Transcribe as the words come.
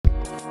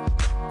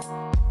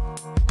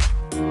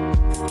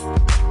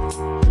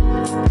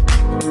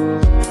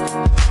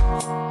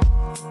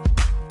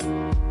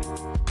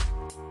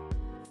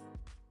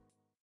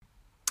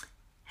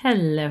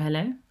Hello,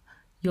 hello.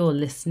 You're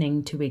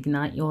listening to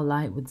Ignite Your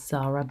Light with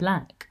Zara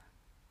Black.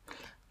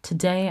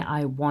 Today,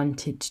 I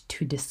wanted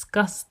to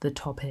discuss the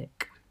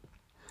topic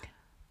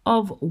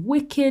of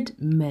wicked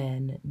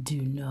men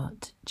do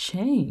not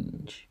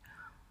change.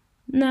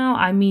 Now,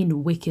 I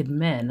mean wicked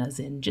men as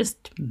in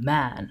just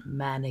man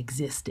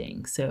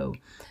existing. So,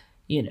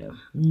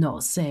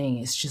 not saying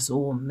it's just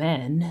all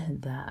men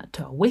that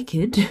are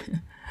wicked,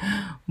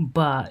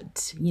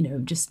 but,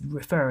 just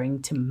referring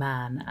to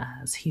man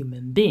as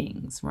human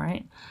beings,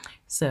 right?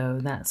 So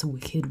that's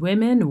wicked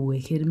women,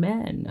 wicked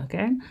men,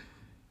 okay?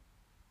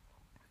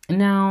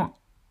 Now,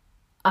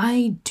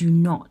 I do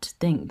not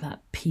think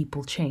that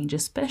people change,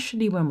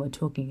 especially when we're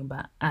talking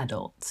about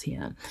adults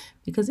here.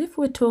 Because if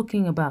we're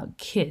talking about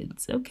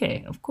kids,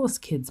 okay, of course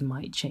kids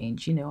might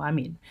change.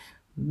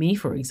 Me,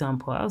 for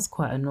example, I was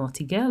quite a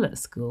naughty girl at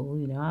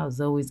school. I was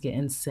always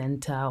getting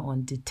sent out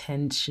on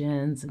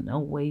detentions and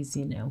always,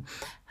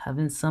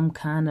 having some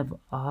kind of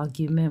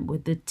argument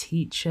with the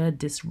teacher,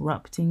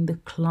 disrupting the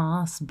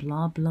class,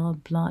 blah, blah,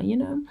 blah,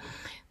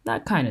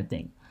 that kind of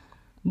thing.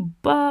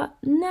 But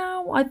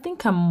now I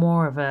think I'm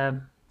more of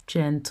a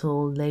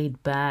gentle,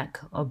 laid back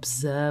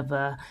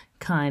observer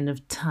kind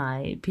of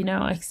type,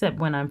 except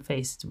when I'm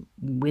faced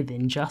with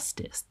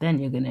injustice. Then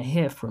you're going to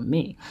hear from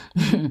me.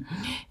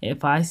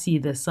 If I see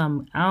there's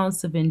some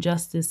ounce of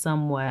injustice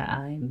somewhere,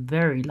 I'm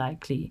very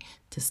likely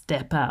to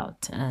step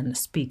out and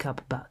speak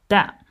up about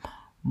that.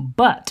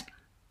 But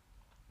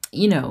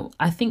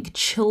I think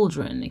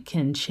children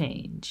can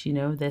change.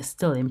 They're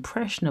still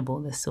impressionable,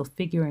 they're still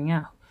figuring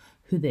out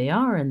who they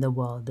are in the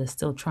world. They're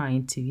still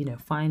trying to,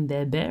 find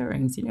their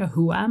bearings.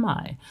 Who am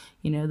I?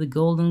 The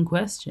golden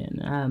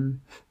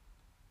question.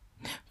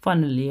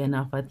 Funnily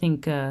enough, I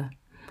think a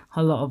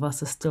lot of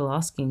us are still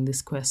asking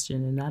this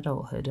question in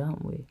adulthood,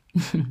 aren't we?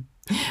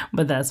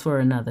 But that's for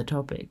another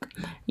topic.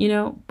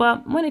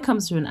 But when it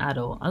comes to an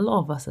adult, a lot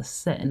of us are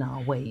set in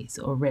our ways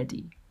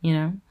already.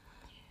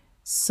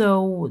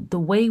 So the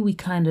way we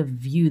kind of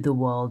view the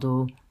world,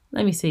 or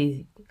let me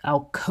say,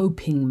 our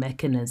coping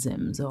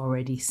mechanisms are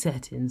already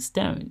set in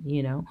stone.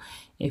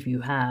 If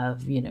you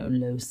have,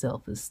 low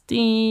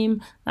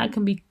self-esteem, that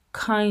can be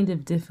kind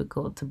of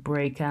difficult to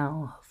break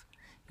out of.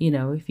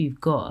 If you've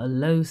got a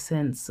low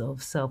sense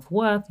of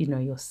self-worth,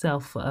 your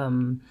self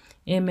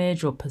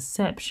image or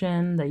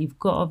perception that you've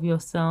got of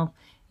yourself,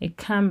 it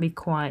can be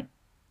quite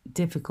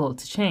difficult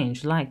to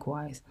change.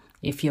 Likewise,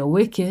 if you're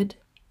wicked,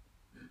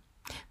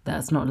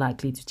 that's not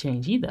likely to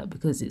change either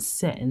because it's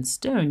set in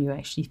stone. You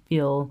actually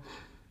feel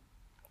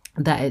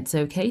that it's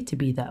okay to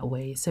be that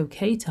way. It's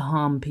okay to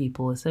harm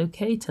people. It's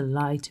okay to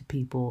lie to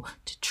people,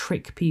 to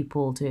trick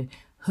people, to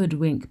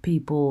hoodwink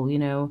people,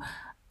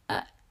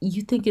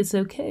 you think it's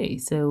okay.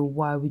 So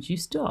why would you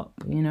stop,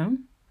 Now,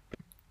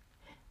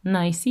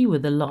 I see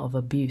with a lot of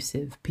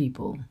abusive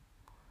people,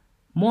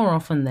 more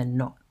often than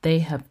not, they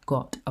have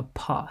got a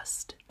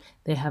past.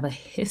 They have a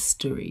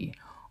history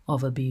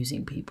of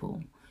abusing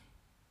people.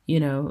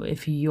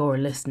 If you're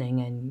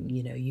listening and,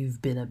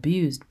 you've been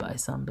abused by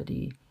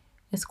somebody,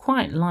 it's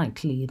quite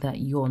likely that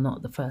you're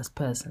not the first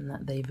person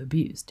that they've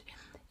abused.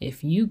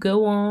 If you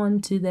go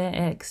on to their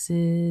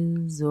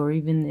exes, or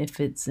even if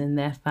it's in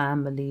their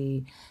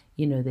family,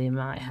 they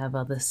might have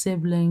other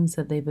siblings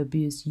that they've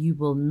abused, you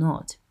will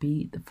not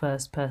be the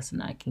first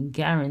person, I can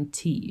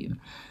guarantee you,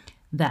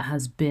 that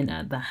has been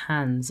at the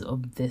hands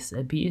of this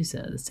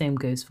abuser. The same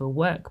goes for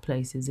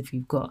workplaces. If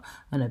you've got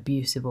an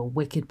abusive or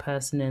wicked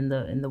person in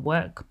the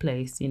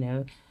workplace,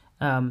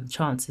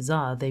 chances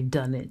are they've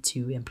done it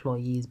to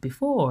employees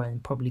before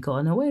and probably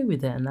gotten away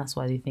with it. And that's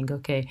why they think,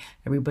 okay,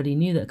 everybody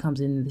new that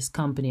comes into this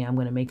company, I'm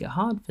going to make it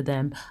hard for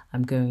them.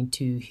 I'm going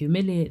to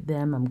humiliate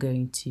them. I'm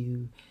going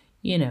to,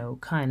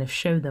 kind of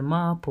show them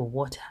up or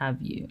what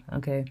have you.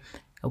 Okay.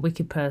 A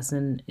wicked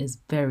person is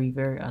very,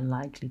 very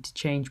unlikely to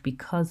change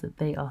because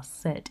they are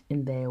set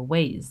in their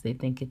ways. They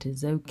think it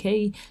is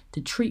okay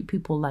to treat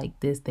people like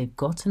this. They've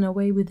gotten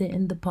away with it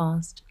in the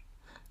past,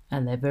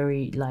 and they're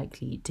very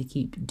likely to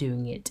keep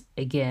doing it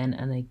again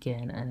and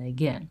again and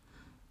again.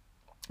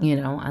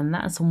 And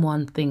that's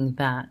one thing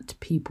that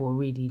people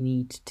really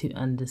need to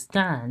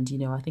understand.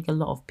 I think a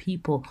lot of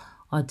people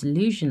are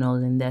delusional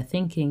in their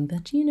thinking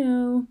that,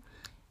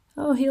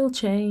 oh, he'll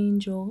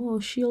change or oh,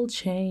 she'll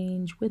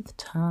change with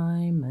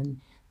time and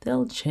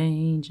they'll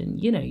change.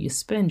 And, you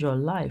spend your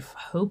life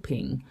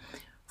hoping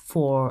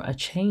for a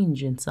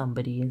change in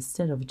somebody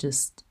instead of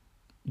just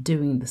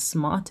doing the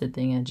smarter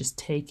thing and just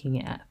taking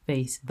it at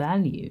face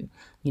value.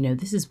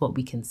 This is what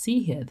we can see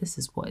here. This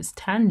is what is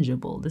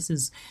tangible. This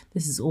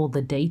is all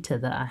the data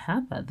that I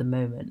have at the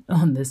moment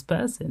on this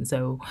person.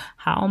 So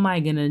how am I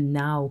going to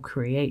now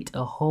create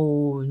a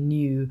whole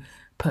new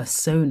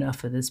persona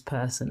for this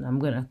person? I'm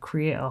going to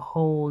create a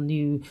whole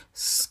new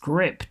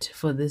script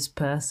for this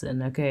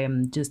person. Okay,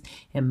 and just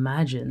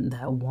imagine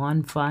that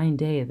one fine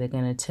day they're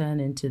going to turn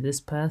into this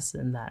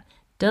person that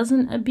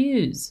doesn't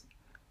abuse.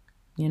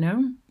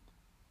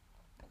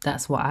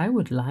 That's what I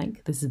would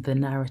like. This is the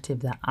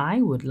narrative that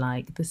I would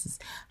like. This is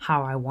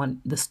how I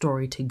want the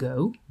story to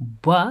go.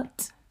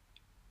 But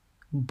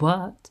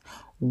But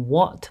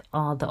what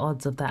are the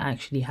odds of that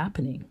actually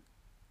happening?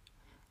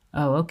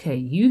 Oh, okay,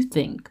 you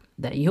think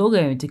that you're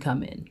going to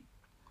come in,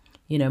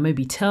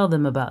 maybe tell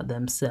them about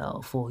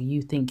themselves, or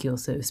you think you're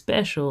so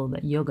special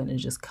that you're going to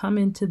just come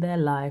into their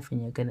life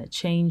and you're going to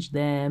change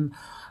them.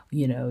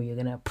 You're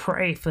going to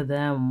pray for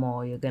them,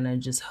 or you're going to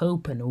just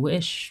hope and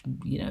wish,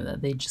 that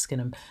they're just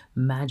going to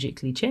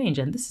magically change.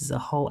 And this is a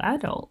whole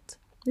adult.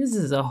 This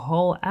is a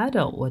whole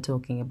adult we're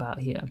talking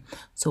about here.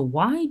 So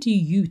why do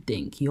you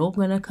think you're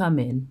going to come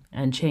in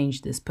and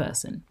change this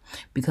person?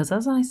 Because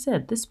as I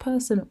said, this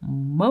person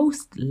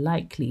most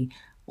likely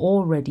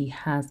already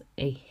has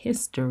a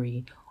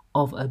history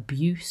of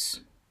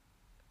abuse,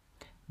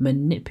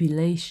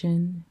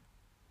 manipulation,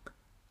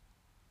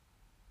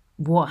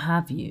 what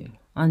have you,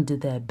 under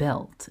their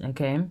belt,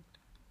 okay?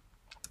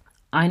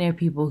 I know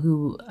people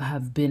who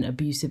have been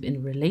abusive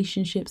in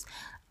relationships,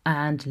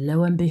 and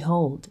lo and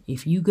behold,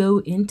 if you go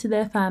into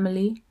their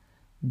family,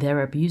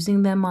 they're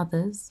abusing their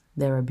mothers,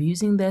 they're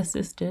abusing their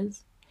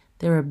sisters,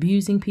 they're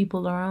abusing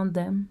people around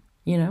them,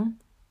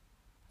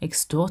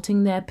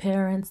 extorting their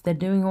parents, they're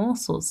doing all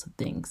sorts of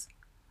things.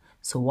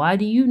 So why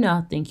do you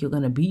now think you're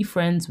going to be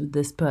friends with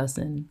this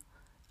person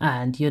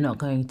and you're not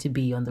going to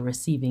be on the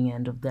receiving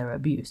end of their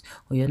abuse,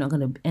 or you're not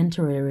going to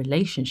enter a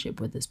relationship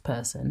with this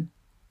person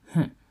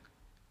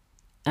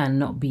and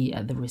not be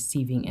at the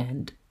receiving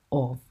end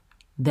of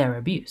their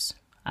abuse?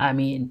 I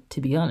mean, to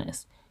be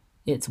honest,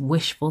 it's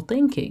wishful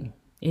thinking.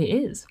 It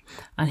is.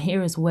 And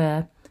here is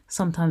where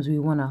sometimes we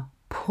want to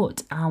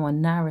put our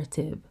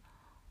narrative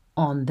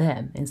on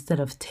them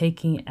instead of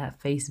taking it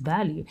at face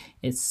value.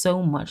 It's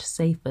so much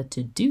safer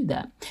to do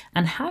that.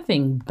 And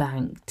having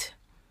banked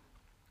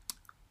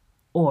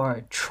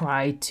or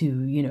try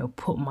to,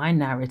 put my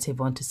narrative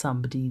onto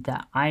somebody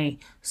that I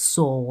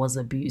saw was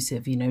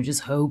abusive,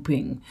 just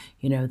hoping,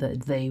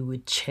 that they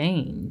would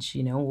change,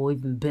 or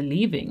even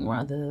believing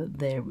rather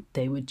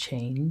they would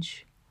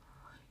change.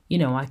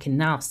 I can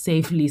now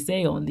safely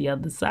say on the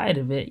other side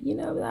of it,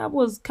 that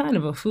was kind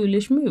of a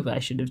foolish move. I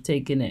should have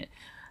taken it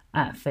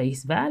at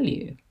face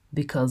value,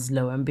 because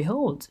lo and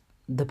behold,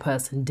 the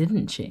person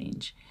didn't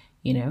change.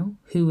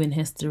 Who in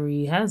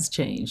history has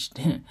changed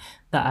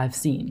that I've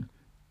seen,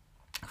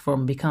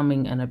 from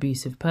becoming an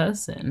abusive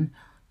person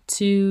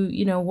to,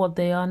 what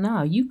they are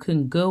now? You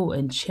can go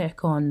and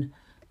check on,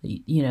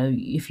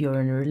 if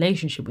you're in a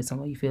relationship with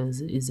someone you feel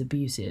is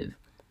abusive,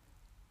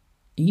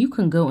 you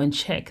can go and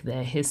check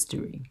their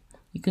history.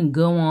 You can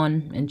go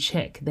on and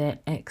check their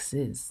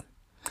exes,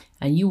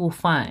 and you will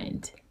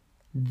find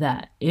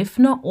that if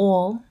not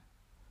all,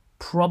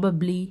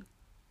 probably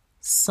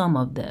some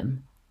of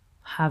them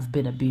have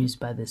been abused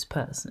by this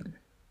person.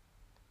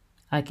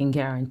 I can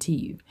guarantee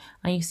you.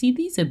 And you see,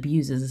 these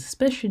abusers,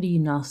 especially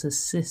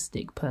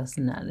narcissistic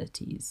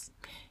personalities,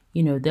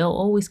 they'll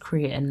always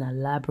create an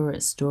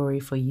elaborate story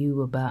for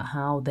you about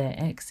how their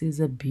exes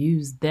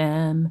abused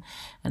them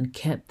and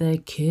kept their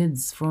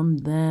kids from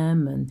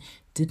them and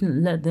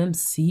didn't let them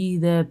see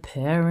their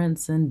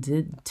parents and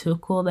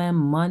took all their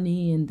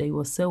money, and they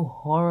were so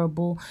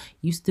horrible,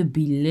 used to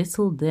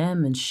belittle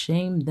them and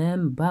shame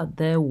them about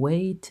their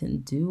weight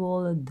and do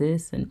all of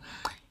this, and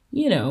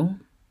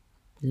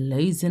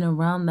lazing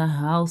around the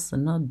house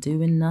and not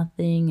doing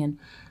nothing. And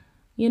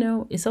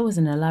it's always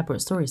an elaborate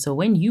story. So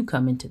when you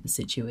come into the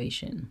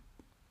situation,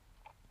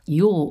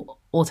 you'll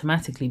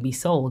automatically be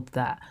sold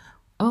that,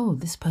 oh,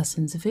 this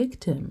person's a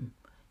victim.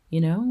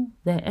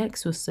 Their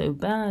ex was so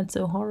bad,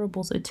 so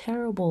horrible, so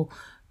terrible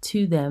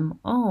to them.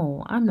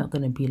 Oh, I'm not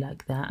going to be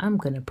like that. I'm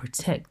going to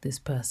protect this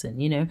person.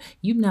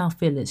 You now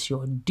feel it's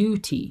your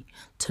duty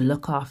to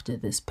look after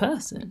this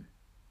person.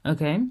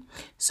 Okay?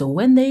 So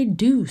when they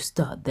do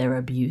start their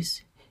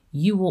abuse,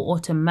 you will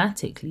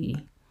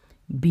automatically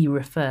be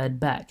referred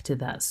back to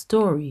that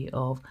story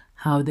of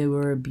how they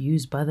were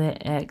abused by their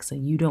ex,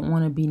 and you don't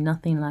want to be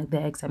nothing like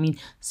their ex. I mean,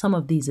 some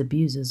of these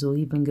abusers will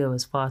even go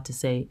as far to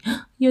say,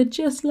 you're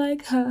just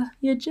like her,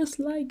 you're just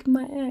like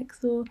my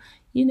ex, or,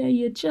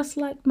 you're just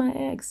like my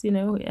ex,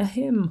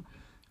 him,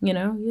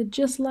 you're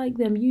just like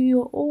them,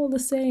 you're all the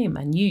same.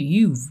 And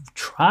you've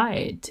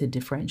tried to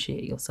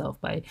differentiate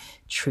yourself by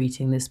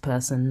treating this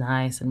person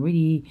nice and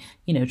really,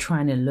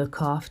 trying to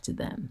look after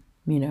them,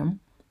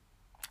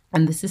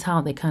 And this is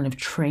how they kind of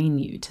train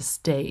you to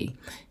stay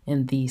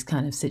in these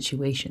kind of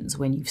situations.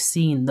 When you've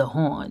seen the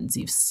horns,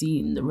 you've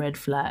seen the red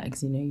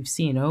flags, you've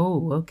seen,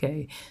 oh,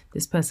 okay,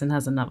 this person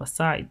has another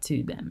side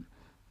to them,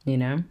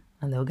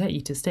 and they'll get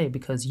you to stay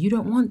because you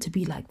don't want to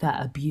be like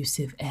that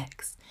abusive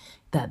ex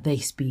that they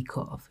speak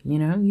of.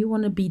 You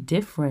want to be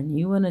different.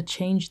 You want to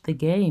change the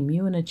game.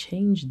 You want to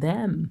change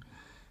them,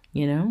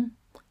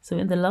 So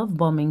in the love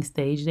bombing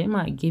stage, they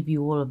might give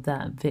you all of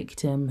that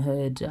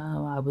victimhood,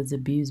 oh, I was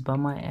abused by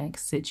my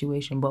ex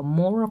situation. But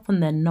more often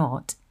than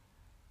not,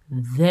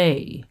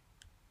 they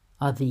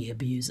are the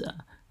abuser.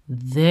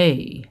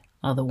 They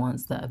are the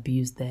ones that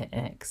abuse their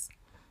ex.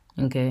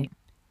 Okay?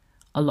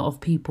 A lot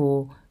of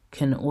people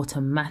can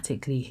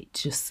automatically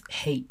just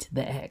hate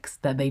the ex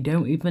that they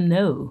don't even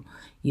know.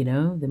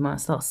 They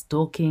might start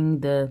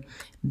stalking the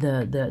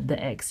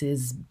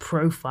ex's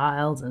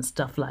profiles and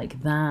stuff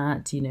like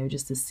that,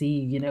 just to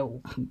see,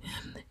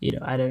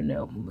 I don't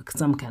know,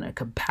 some kind of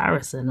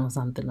comparison or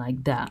something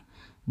like that.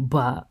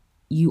 But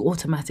you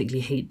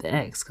automatically hate the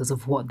ex because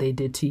of what they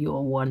did to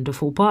your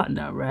wonderful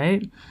partner,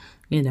 right?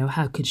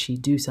 How could she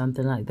do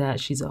something like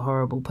that? She's a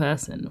horrible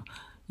person.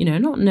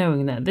 Not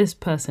knowing that this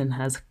person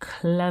has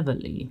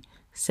cleverly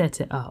set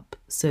it up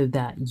so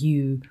that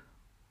you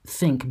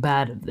think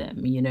bad of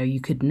them. You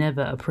could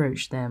never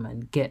approach them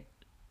and get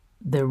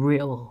the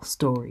real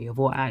story of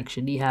what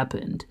actually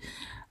happened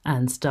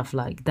and stuff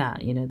like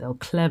that. They'll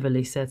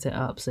cleverly set it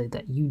up so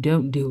that you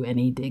don't do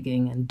any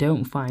digging and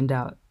don't find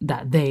out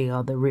that they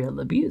are the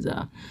real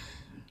abuser.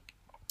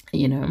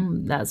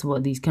 That's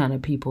what these kind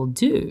of people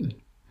do.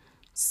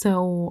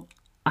 So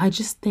I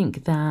just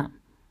think that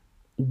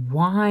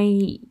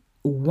why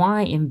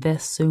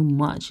invest so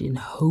much in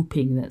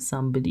hoping that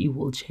somebody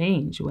will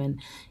change when,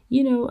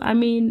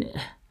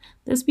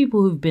 there's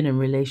people who've been in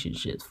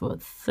relationships for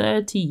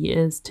 30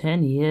 years,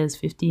 10 years,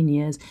 15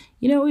 years,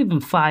 even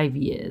 5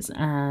 years,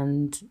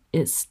 and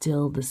it's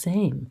still the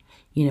same.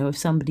 If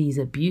somebody's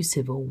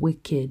abusive or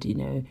wicked,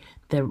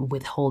 they're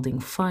withholding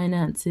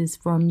finances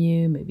from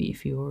you. Maybe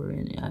if you're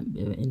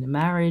in a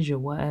marriage or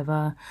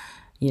whatever,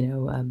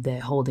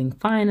 they're holding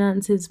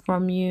finances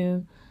from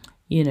you.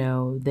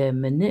 They're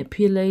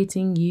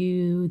manipulating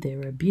you,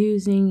 they're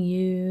abusing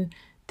you,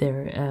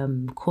 they're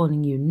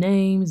calling you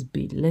names,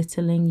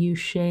 belittling you,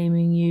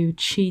 shaming you,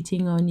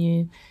 cheating on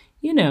you.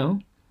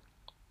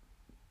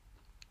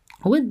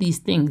 With these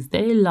things,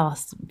 they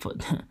last for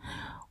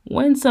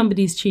when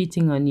somebody's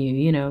cheating on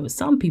you,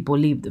 some people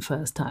leave the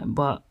first time,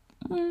 but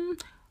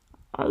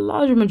a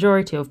large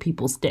majority of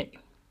people stay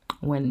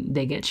when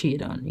they get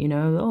cheated on,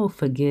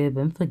 forgive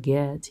and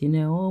forget,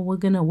 we're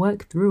going to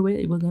work through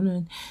it.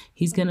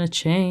 He's going to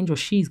change or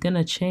she's going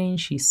to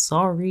change. She's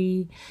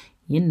sorry.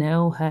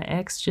 Her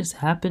ex just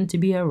happened to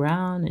be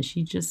around and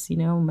she just,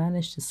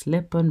 managed to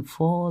slip and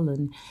fall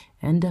and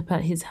end up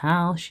at his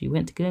house. She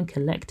went to go and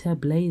collect her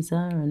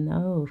blazer and,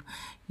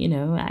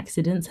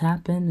 accidents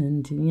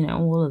happen and,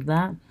 all of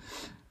that.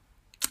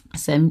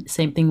 Same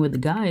thing with the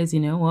guys,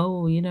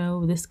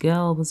 this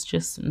girl was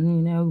just,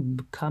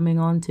 coming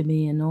on to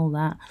me and all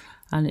that.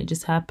 And it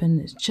just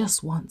happened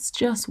just once,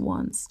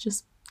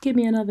 just give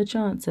me another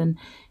chance. And,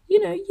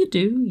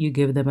 you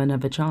give them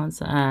another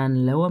chance.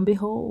 And lo and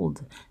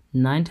behold,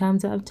 9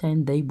 times out of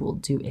 10, they will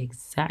do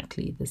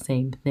exactly the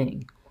same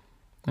thing.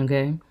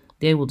 Okay?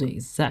 They will do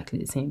exactly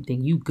the same thing.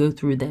 You go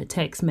through their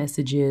text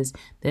messages.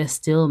 They're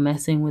still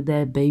messing with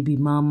their baby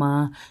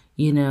mama,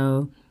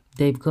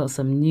 They've got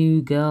some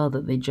new girl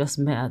that they just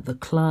met at the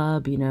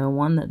club,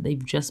 one that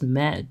they've just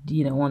met,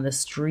 on the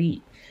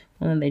street,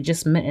 one that they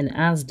just met in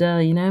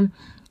Asda,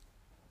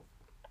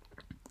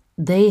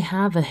 They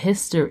have a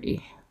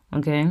history,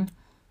 okay?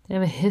 They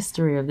have a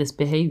history of this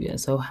behavior.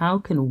 So how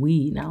can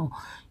we now,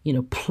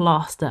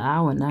 plaster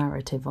our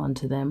narrative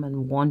onto them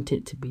and want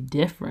it to be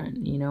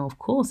different? Of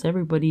course,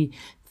 everybody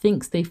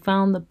thinks they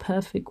found the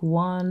perfect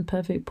one,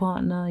 perfect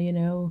partner,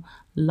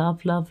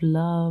 love, love,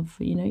 love.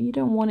 You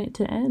don't want it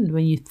to end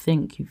when you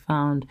think you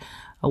found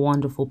a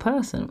wonderful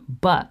person.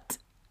 But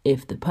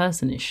if the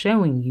person is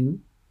showing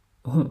you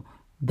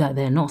that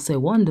they're not so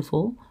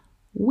wonderful,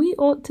 we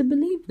ought to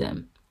believe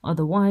them.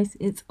 Otherwise,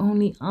 it's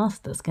only us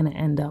that's going to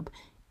end up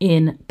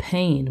in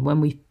pain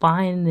when we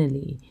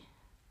finally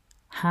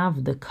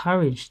have the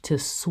courage to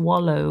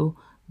swallow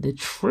the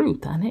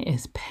truth. And it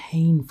is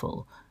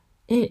painful.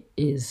 It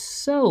is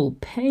so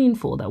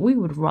painful that we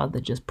would rather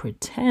just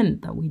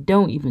pretend that we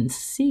don't even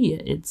see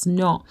it.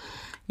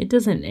 It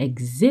doesn't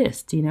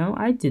exist.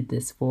 I did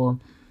this for,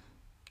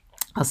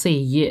 I'll say,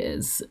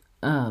 years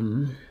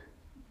in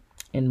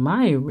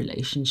my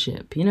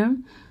relationship,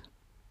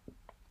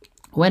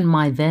 when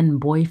my then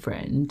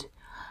boyfriend,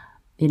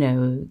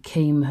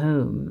 came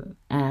home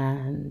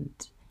and,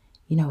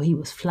 he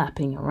was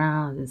flapping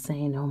around and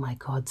saying, "Oh my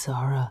God,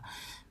 Zara,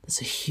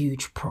 there's a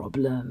huge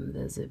problem.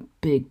 There's a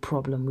big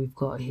problem we've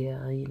got here,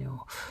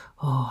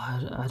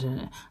 I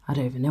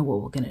don't even know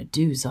what we're going to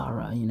do,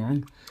 Zara,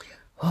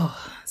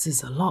 Oh, this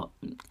is a lot."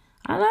 And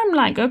I'm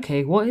like,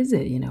 okay, what is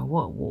it?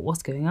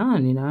 What's going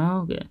on?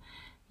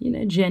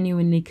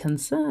 Genuinely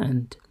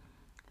concerned.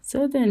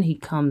 So then he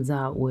comes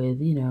out with,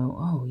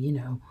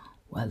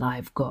 well,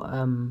 I've got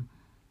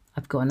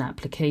an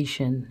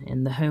application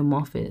in the Home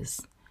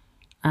Office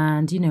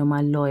and,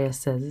 my lawyer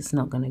says it's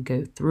not going to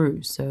go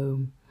through.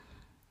 So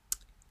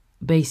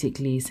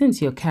basically, since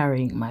you're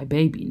carrying my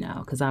baby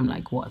now, because I'm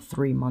like,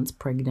 3 months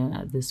pregnant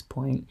at this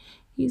point,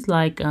 he's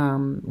like,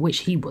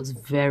 which he was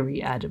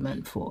very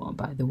adamant for,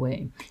 by the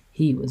way.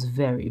 He was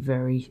very,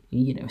 very,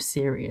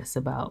 serious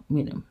about,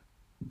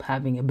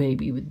 having a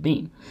baby with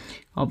me,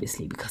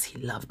 obviously because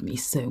he loved me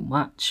so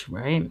much,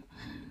 right?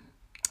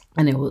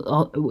 And it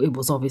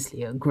was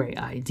obviously a great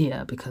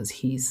idea because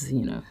he's,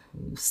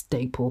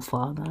 staple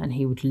father, and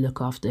he would look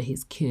after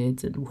his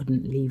kids and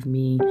wouldn't leave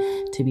me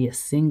to be a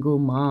single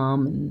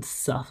mom and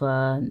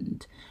suffer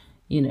and,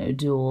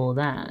 do all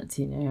that.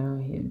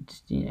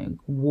 He'd,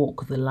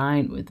 walk the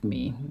line with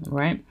me,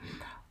 right?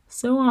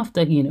 So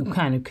after,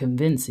 kind of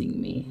convincing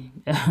me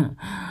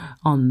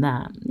on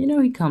that,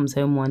 he comes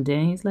home one day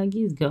and he's like,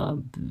 he's got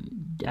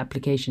an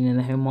application in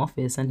the Home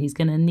Office and he's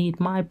going to need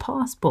my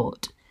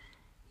passport.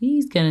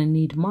 He's going to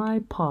need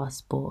my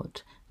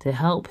passport to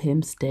help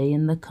him stay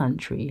in the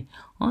country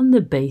on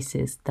the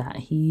basis that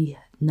he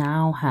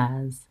now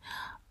has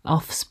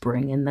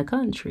offspring in the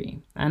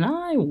country. And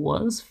I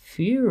was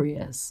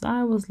furious.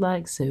 I was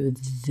like, so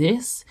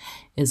this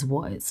is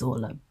what it's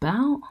all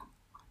about?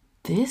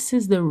 This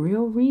is the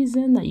real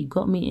reason that you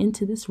got me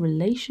into this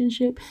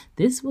relationship?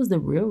 This was the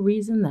real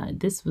reason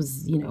that this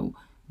was,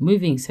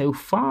 moving so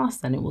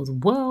fast and it was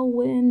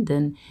whirlwind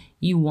and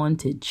you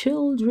wanted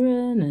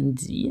children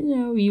and,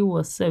 you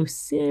were so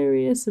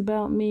serious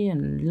about me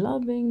and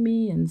loving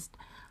me and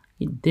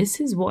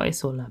this is what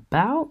it's all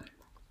about?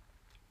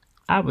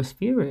 I was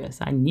furious.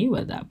 I knew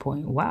at that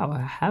point, wow,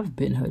 I have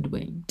been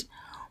hoodwinked.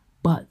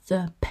 But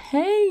the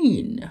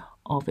pain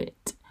of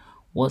it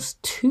was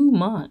too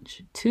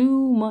much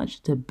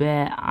to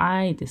bear.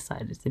 I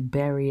decided to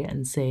bury it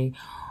and say,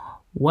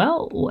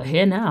 well, we're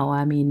here now.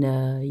 I mean,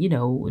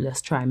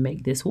 let's try and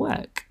make this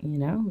work.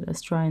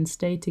 Let's try and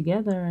stay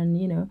together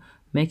and,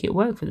 make it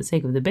work for the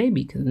sake of the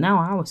baby. Because now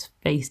I was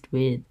faced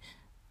with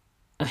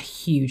a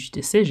huge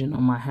decision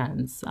on my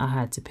hands. I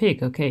had to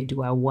pick, okay,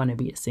 do I want to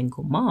be a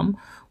single mom,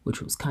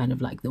 which was kind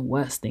of like the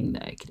worst thing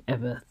that I could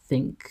ever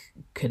think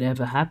could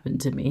ever happen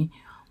to me.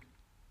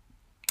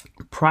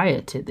 Prior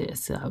to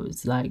this, I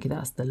was like,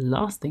 that's the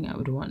last thing I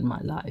would want in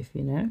my life,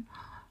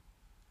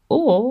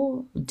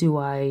 Or do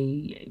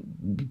I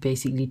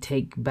basically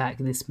take back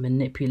this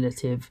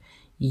manipulative,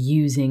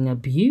 using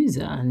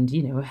abuser and,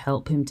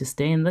 help him to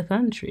stay in the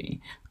country?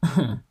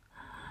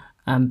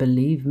 And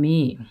believe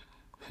me,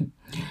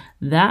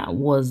 that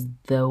was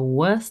the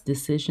worst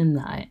decision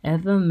that I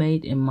ever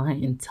made in my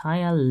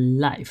entire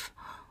life.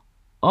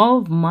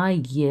 Of my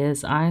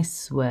years, I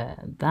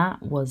swear,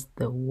 that was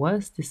the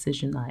worst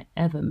decision I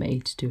ever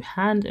made, to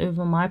hand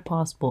over my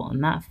passport on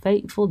that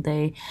fateful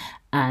day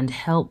and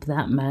help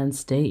that man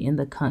stay in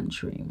the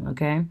country,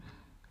 okay?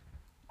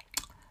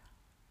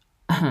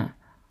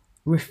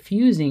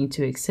 Refusing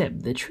to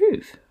accept the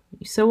truth.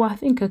 So I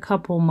think a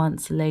couple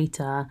months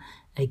later,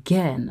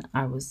 again,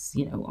 I was,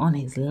 on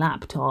his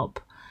laptop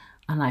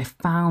and I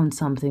found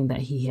something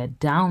that he had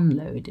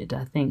downloaded,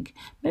 I think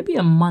maybe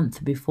a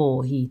month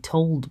before he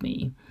told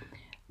me.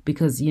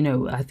 Because,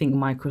 I think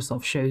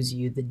Microsoft shows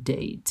you the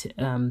date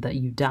that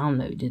you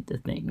downloaded the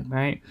thing,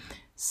 right?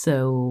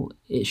 So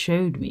it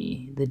showed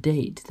me the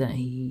date that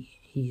he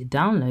had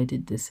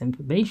downloaded this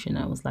information.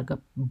 It was like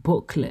a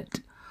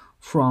booklet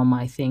from,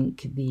 I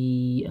think,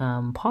 the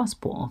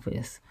passport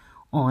office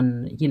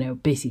on,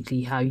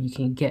 basically how you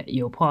can get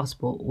your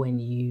passport when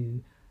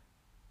you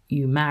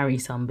marry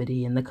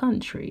somebody in the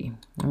country,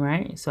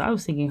 right? So I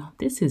was thinking,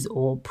 this is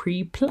all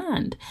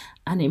pre-planned,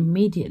 and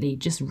immediately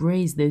just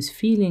raised those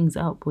feelings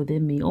up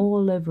within me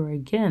all over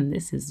again.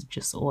 This is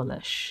just all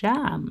a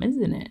sham,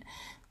 isn't it?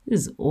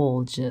 This is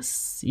all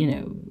just,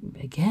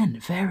 again,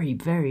 very,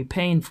 very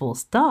painful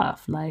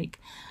stuff. Like,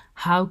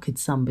 how could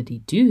somebody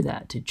do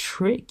that to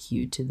trick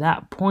you to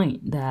that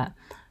point that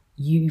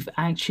you've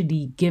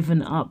actually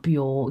given up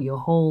your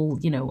whole,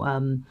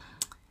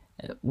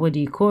 what do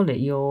you call it?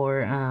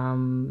 Your,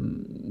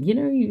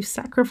 you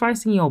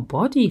sacrificing your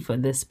body for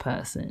this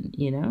person,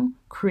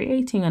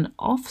 creating an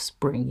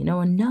offspring,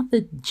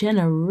 another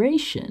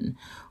generation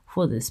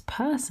for this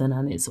person.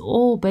 And it's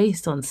all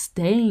based on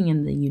staying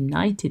in the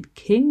United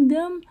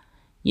Kingdom.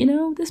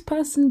 This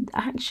person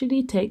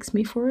actually takes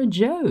me for a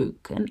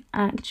joke, an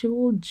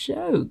actual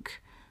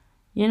joke,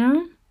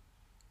 an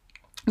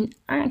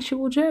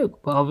actual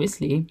joke. But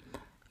obviously,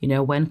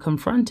 when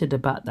confronted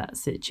about that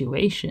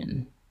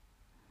situation,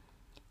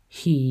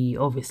 he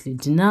obviously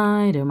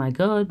denied, oh my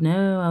God,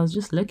 no, I was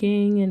just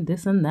looking and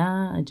this and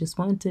that. I just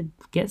wanted to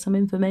get some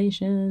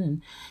information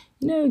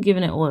and,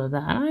 giving it all of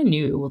that. And I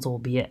knew it was all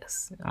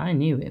BS. I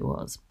knew it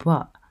was.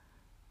 But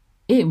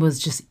it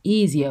was just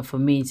easier for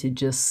me to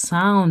just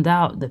sound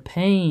out the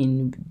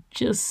pain,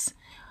 just,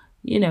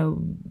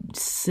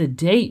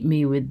 sedate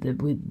me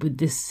with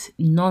this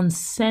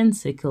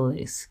nonsensical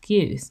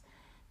excuse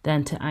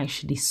than to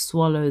actually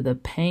swallow the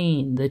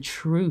pain, the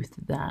truth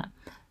that,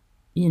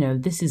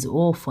 this is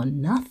all for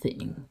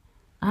nothing.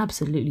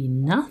 Absolutely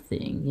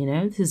nothing.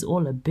 This is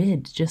all a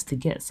bid just to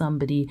get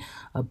somebody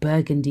a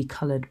burgundy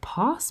colored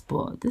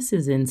passport. This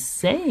is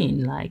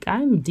insane. Like,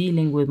 I'm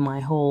dealing with my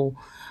whole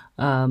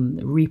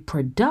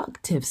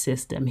reproductive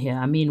system here.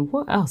 I mean,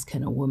 what else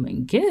can a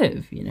woman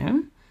give,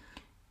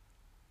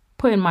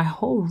 Putting my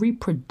whole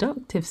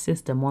reproductive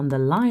system on the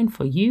line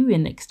for you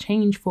in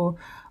exchange for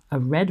a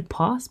red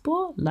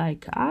passport?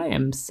 Like, I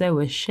am so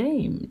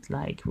ashamed.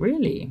 Like,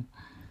 really.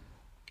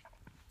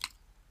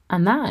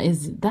 And that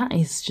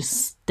is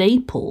just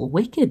staple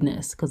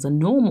wickedness, because a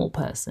normal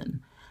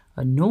person,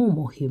 a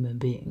normal human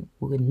being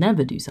would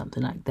never do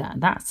something like that.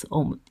 That's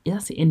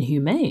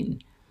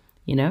inhumane,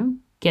 you know?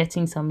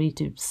 Getting somebody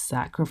to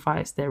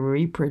sacrifice their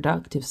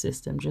reproductive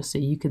system just so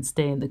you could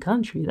stay in the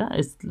country. That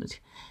is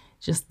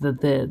just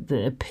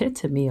the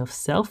epitome of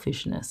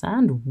selfishness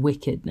and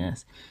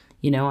wickedness.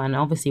 And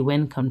obviously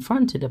when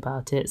confronted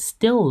about it,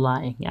 still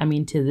lying. I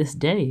mean, to this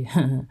day,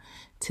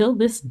 till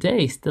this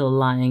day, still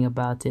lying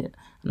about it,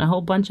 and a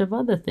whole bunch of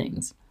other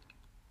things,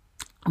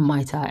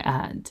 might I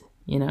add.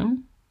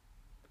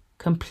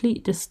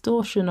 Complete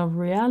distortion of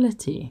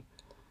reality.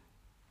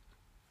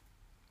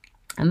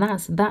 And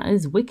that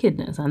is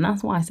wickedness. And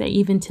that's why I say,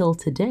 even till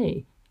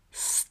today,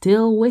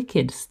 still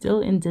wicked, still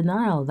in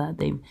denial that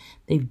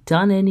they've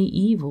done any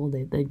evil,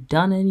 they've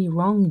done any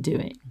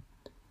wrongdoing.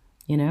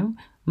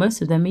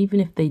 Most of them, even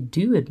if they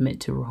do admit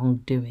to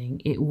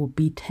wrongdoing, it will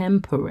be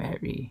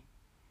temporary.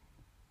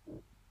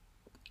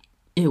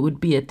 It would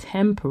be a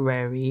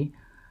temporary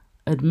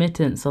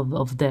admittance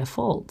of their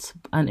faults,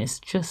 and it's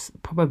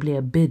just probably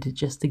a bid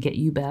just to get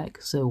you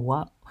back. So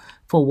what?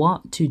 For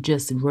what? To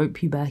just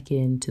rope you back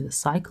into the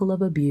cycle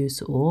of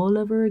abuse all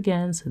over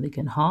again, so they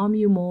can harm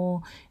you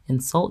more,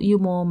 insult you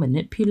more,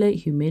 manipulate,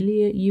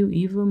 humiliate you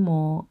even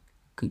more,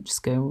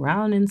 just going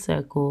around in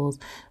circles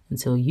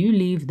until you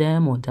leave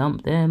them or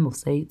dump them or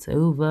say it's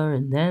over,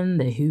 and then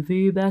they hoover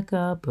you back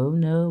up. Oh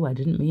no, I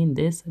didn't mean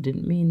this, I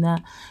didn't mean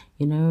that.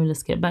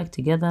 Let's get back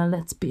together,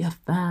 let's be a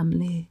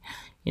family.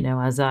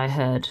 As I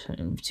heard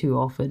too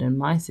often in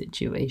my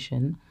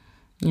situation,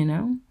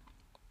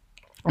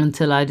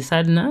 until I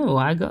decided, no,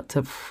 I got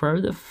to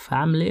throw the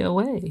family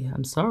away.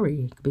 I'm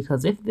sorry,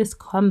 because if this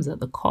comes at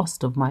the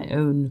cost of my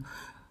own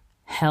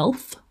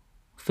health,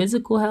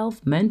 physical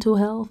health, mental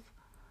health,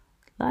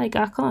 I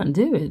can't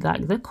do it.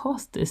 The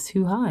cost is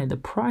too high. The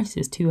price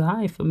is too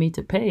high for me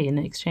to pay in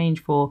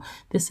exchange for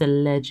this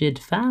alleged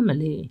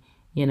family,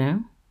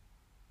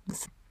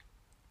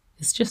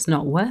 It's just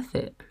not worth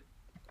it.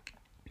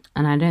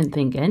 And I don't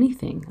think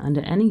anything,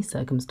 under any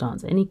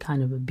circumstance, any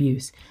kind of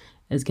abuse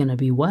is going to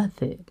be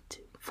worth it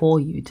for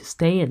you to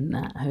stay in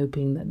that,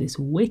 hoping that this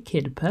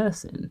wicked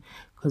person,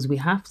 because we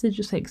have to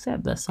just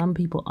accept that some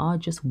people are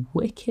just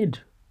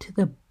wicked to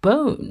the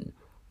bone,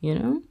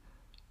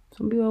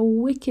 Some people are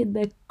wicked,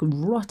 they're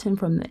rotten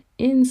from the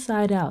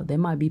inside out. They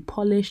might be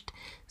polished,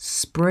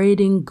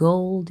 sprayed in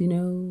gold,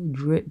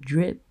 drip,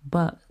 drip,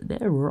 but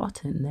they're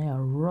rotten. They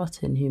are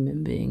rotten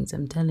human beings,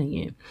 I'm telling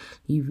you.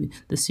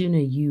 The sooner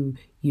you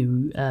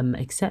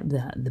accept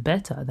that, the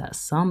better. That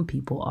some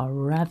people are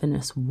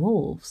ravenous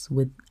wolves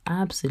with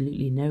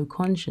absolutely no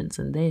conscience,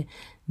 and they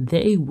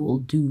will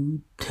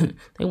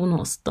they will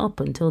not stop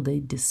until they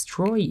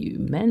destroy you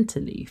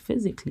mentally,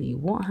 physically,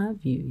 what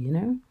have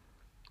you,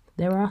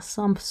 There are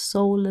some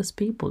soulless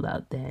people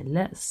out there.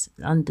 Let's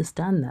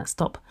understand that.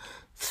 Stop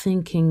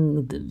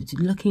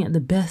looking at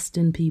the best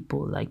in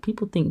people.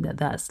 People think that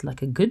that's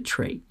like a good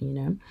trait,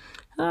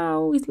 I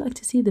always like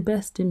to see the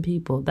best in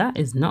people. That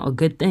is not a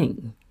good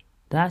thing.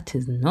 That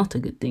is not a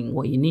good thing.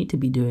 What you need to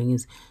be doing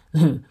is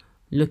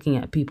looking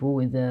at people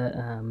with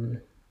a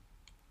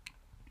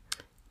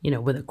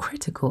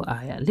critical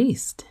eye, at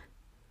least.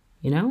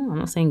 I'm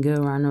not saying go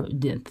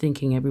around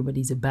thinking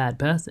everybody's a bad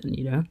person,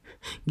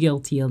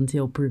 guilty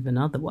until proven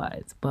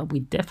otherwise. But we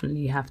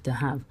definitely have to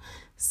have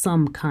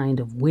some kind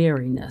of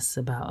wariness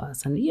about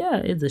us. And yeah,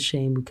 it's a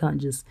shame we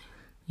can't just,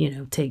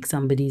 take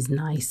somebody's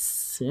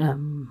nice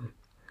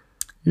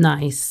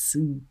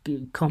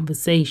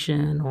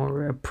conversation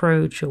or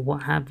approach or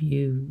what have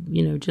you,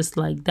 just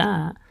like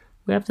that.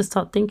 We have to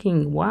start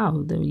thinking,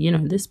 wow,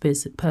 this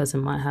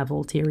person might have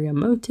ulterior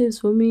motives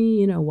for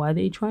me. Why are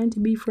they trying to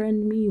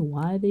befriend me?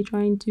 Why are they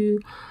trying to,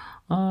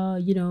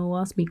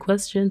 ask me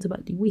questions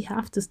about? We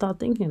have to start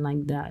thinking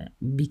like that,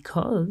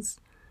 because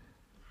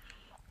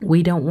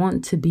we don't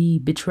want to be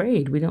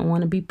betrayed. We don't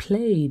want to be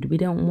played. We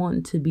don't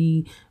want to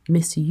be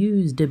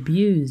misused,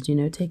 abused,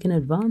 taken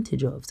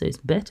advantage of. So it's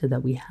better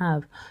that we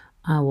have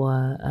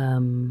our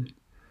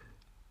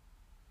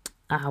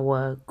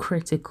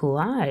critical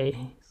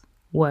eye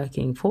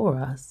working for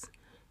us,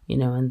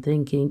 and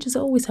thinking, just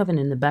always having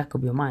in the back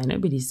of your mind.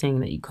 Nobody's saying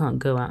that you can't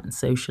go out and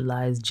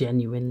socialize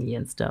genuinely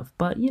and stuff,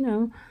 but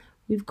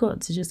we've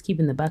got to just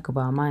keep in the back of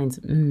our minds,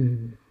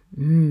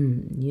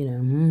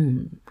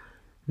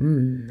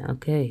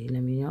 okay,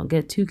 let me not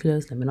get too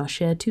close, let me not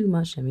share too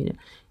much,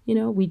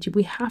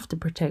 we have to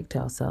protect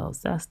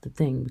ourselves. That's the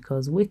thing,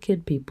 because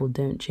wicked people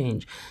don't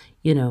change.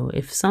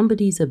 If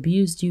somebody's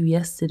abused you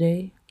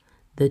yesterday,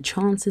 the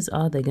chances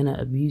are they're going to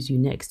abuse you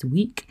next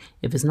week.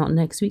 If it's not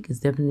next week,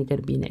 it's definitely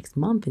going to be next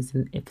month. If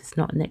it's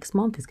not next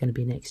month, it's going to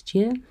be next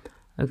year.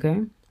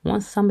 Okay?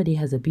 Once somebody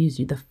has abused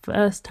you, the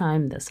first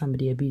time that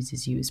somebody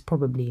abuses you is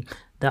probably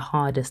the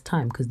hardest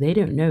time, because they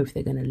don't know if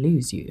they're going to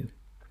lose you.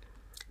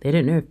 They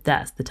don't know if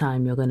that's the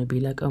time you're going to be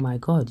like, oh my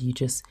God, you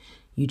just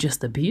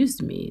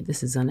abused me.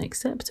 This is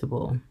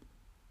unacceptable.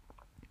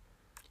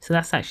 So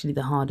that's actually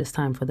the hardest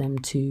time for them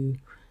to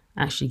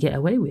actually get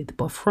away with.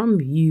 But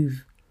from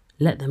you've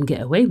let them get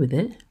away with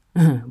it,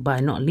 by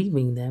not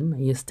leaving them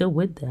and you're still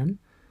with them,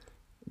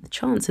 the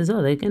chances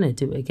are they're going to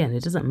do it again.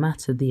 It doesn't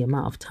matter the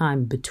amount of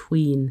time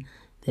between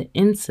the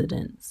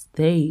incidents.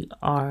 They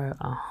are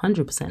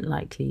 100%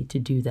 likely to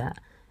do that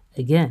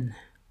again.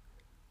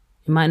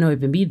 It might not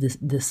even be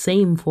the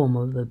same form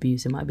of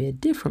abuse. It might be a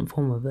different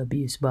form of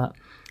abuse. But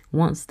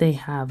once they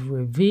have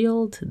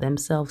revealed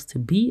themselves to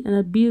be an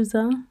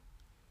abuser,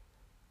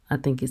 I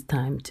think it's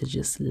time to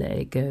just let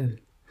it go.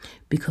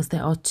 Because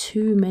there are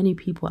too many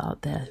people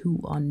out there who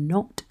are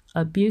not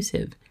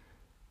abusive.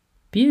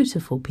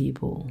 Beautiful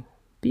people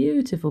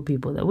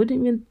that wouldn't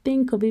even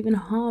think of even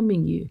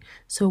harming you.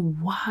 So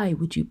why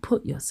would you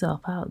put yourself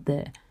out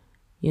there?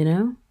 You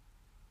know?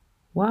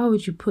 Why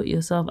would you put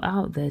yourself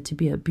out there to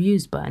be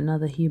abused by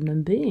another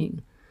human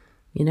being?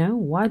 You know?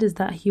 Why does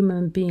that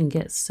human being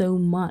get so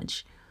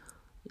much,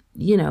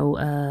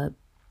 why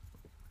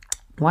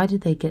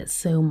did they get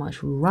so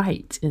much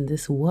right in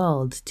this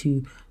world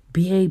to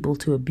be able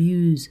to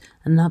abuse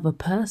another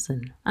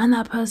person? And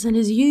that person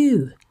is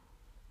you.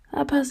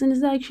 That person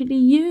is actually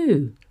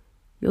you.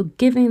 You're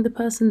giving the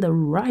person the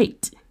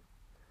right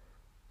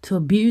to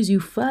abuse you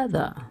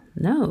further.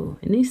 No,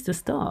 it needs to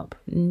stop.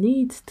 It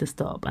needs to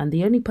stop. And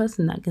the only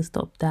person that can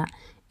stop that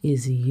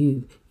is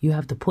you. You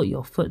have to put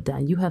your foot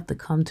down. You have to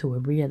come to a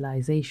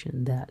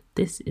realization that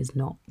this is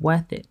not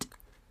worth it.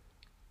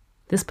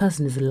 This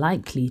person is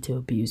likely to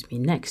abuse me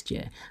next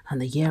year and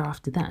the year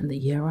after that and the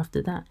year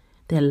after that.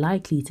 They're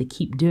likely to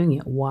keep doing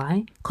it.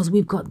 Why? Because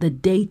we've got the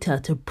data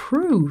to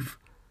prove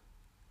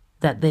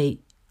that they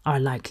are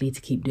likely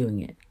to keep doing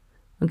it.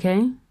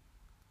 Okay?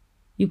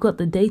 You've got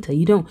the data.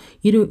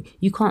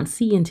 You can't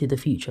see into the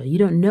future. You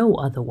don't know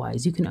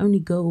otherwise. You can only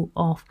go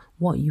off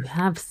what you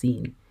have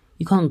seen.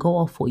 You can't go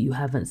off what you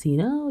haven't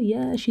seen. Oh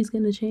yeah, she's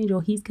gonna change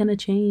or he's gonna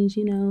change.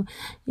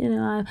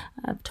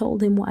 I've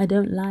told him what I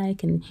don't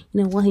like and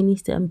what he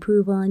needs to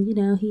improve on.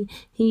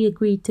 He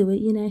agreed to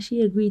it.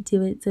 She agreed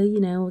to it. So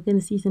we're gonna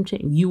see some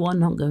change. You are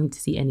not going to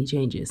see any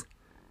changes,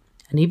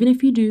 and even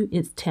if you do,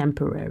 it's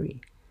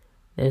temporary.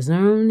 There's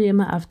only a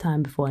matter of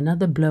time before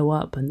another blow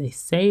up and they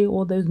say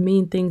all those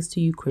mean things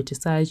to you,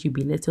 criticize you,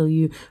 belittle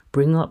you,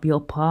 bring up your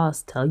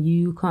past, tell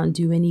you can't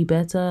do any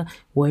better,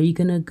 where are you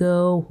going to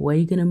go, where are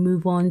you going to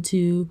move on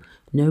to,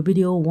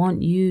 nobody will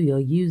want you, you're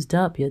used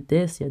up, you're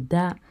this, you're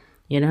that,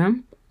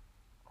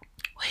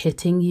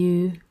 hitting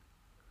you,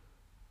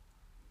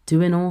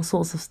 doing all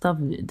sorts of stuff.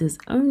 There's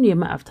only a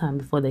matter of time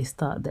before they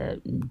start their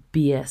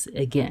BS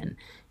again.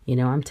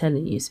 I'm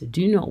telling you, so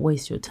do not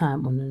waste your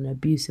time on an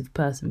abusive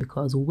person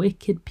because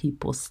wicked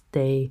people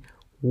stay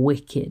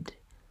wicked.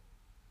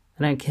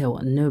 I don't care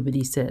what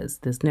nobody says.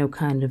 There's no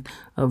kind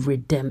of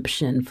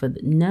redemption for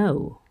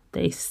no,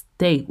 they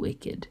stay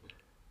wicked.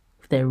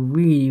 If they're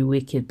really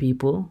wicked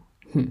people,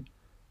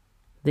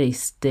 they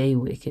stay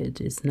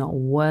wicked. It's not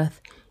worth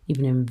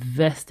even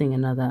investing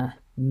another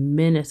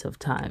minute of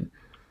time.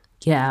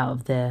 Get out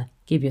of there.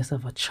 Give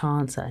yourself a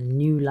chance at a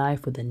new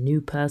life with a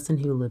new person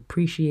who will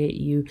appreciate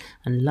you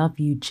and love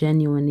you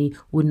genuinely,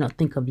 would not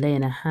think of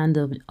laying a hand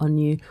on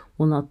you,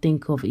 will not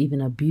think of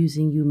even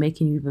abusing you,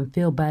 making you even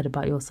feel bad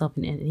about yourself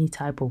in any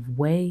type of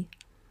way.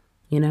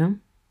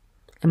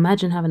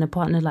 Imagine having a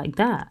partner like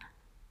that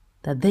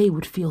they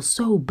would feel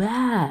so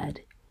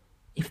bad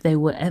if they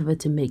were ever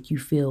to make you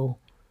feel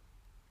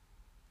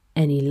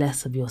any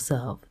less of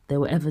yourself. They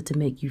were ever to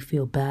make you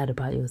feel bad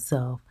about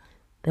yourself.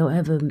 They were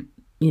ever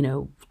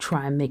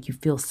try and make you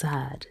feel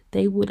sad.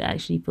 They would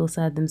actually feel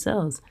sad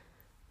themselves,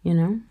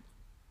 And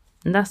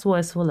that's what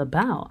it's all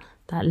about.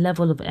 That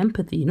level of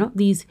empathy, not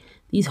these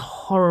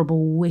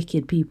horrible,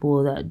 wicked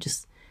people that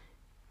just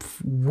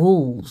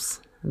wolves.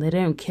 They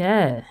don't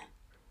care.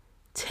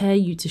 Tear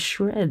you to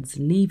shreds,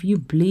 leave you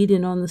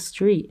bleeding on the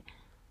street,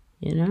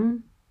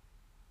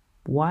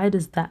 Why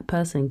does that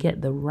person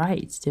get the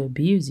right to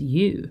abuse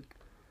you?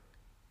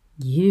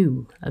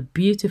 You, a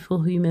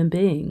beautiful human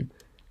being.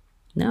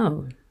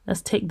 No.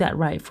 Let's take that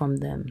right from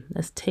them.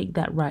 Let's take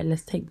that right.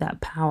 Let's take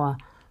that power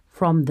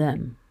from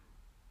them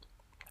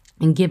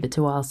and give it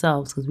to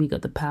ourselves because we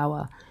got the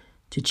power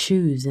to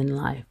choose in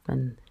life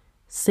and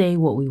say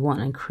what we want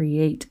and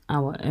create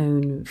our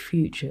own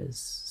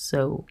futures.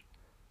 So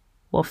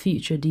what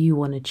future do you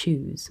want to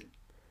choose?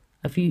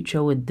 A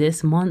future with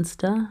this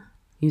monster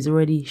who's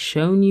already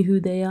shown you who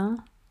they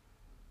are?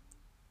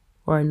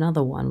 Or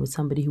another one with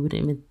somebody who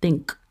wouldn't even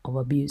think of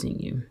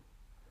abusing you?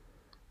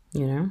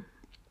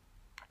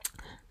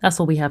 That's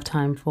all we have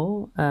time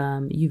for.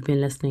 You've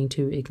been listening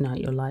to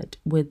Ignite Your Light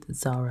with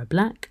Zara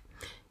Black.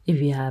 If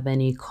you have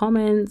any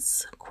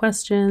comments,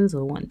 questions,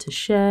 or want to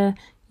share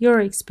your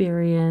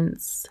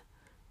experience,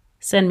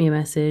 send me a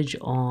message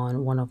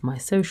on one of my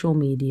social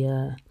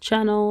media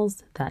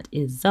channels. That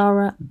is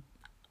Zara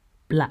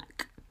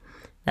Black.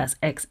 That's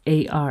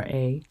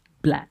Xara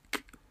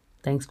Black.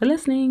 Thanks for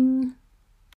listening.